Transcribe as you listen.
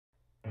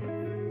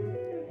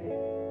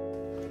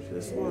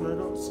Just one of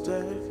those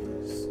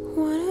days.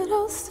 One of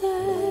those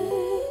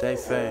days. They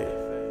fade.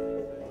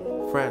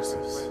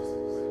 Francis.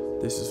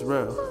 This is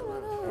real.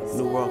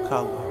 New World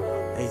Color.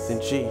 8th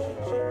and G.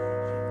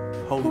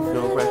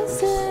 Holyfield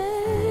Records.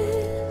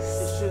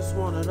 It's just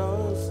one of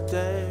those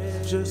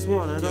days. Just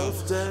one of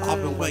those days.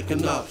 I've been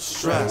waking up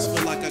stressed.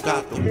 Feel like I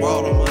got the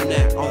world on my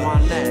neck. On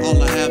my neck.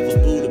 All I have are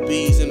Buddha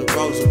bees and a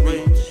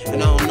rosary.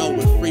 And I don't know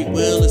if free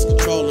will is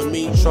controlling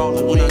me.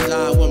 But when I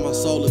die, where my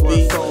soul will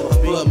be.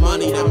 I blood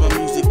money that my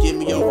music give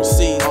me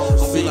overseas.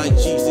 I feel like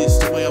Jesus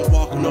the way I'm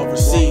walking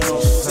overseas.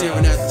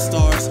 Staring at the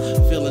stars,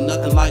 feeling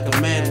nothing like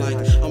a man. Like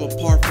I'm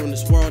apart from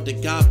this world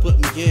that God put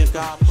me in.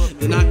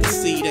 Then I can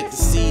see that the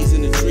seas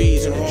and the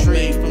trees are all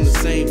made from the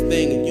same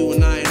thing. And you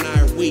and I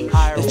are weak.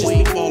 It's just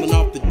me falling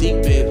off the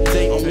deep end.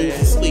 I'm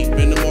losing sleep.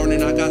 In the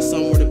morning I got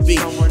somewhere to be.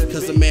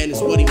 Because a man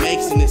is what he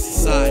makes in this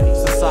society.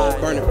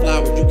 Burning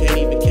flowers, you can't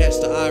even catch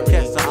the irony.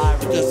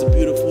 Because a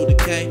beautiful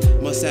decay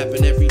must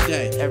happen every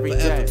day.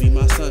 Forever be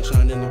my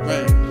sunshine in the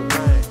rain.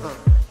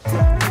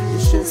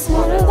 It's just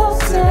one of those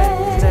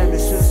days. Damn,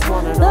 it's just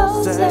one of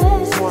those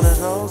days. One of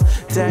those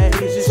days.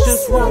 It's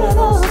just one of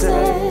those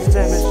days.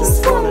 Damn, it's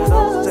just one of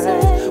those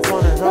days.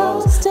 One of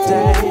those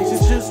days.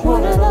 It's just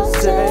one of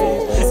those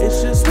days.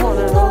 It's just one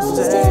of those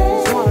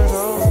days. One of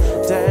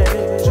those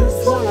days.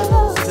 Just one of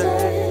those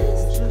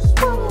days.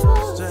 Just one of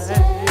those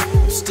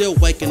days. Still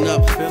waking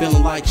up,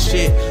 feeling like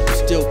shit. I'm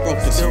still broke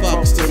as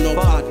fuck, still no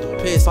pot to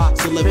piss.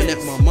 Still living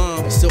at my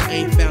mom, still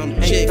ain't found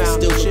a chick.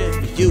 Still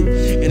looking for you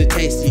and a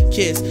taste of your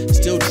kiss.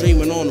 Still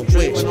dreaming on a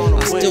wish.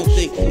 I still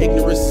think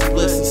ignorance is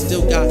bliss. And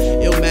still got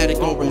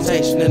Illmatic on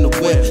rotation in the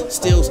whip.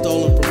 Still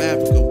stolen from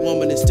Africa,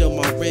 woman is still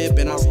my rib.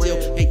 And I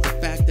still hate the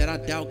fact that I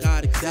doubt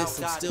God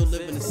exists. I'm still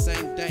living the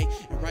same day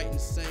and writing the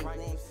same wrong.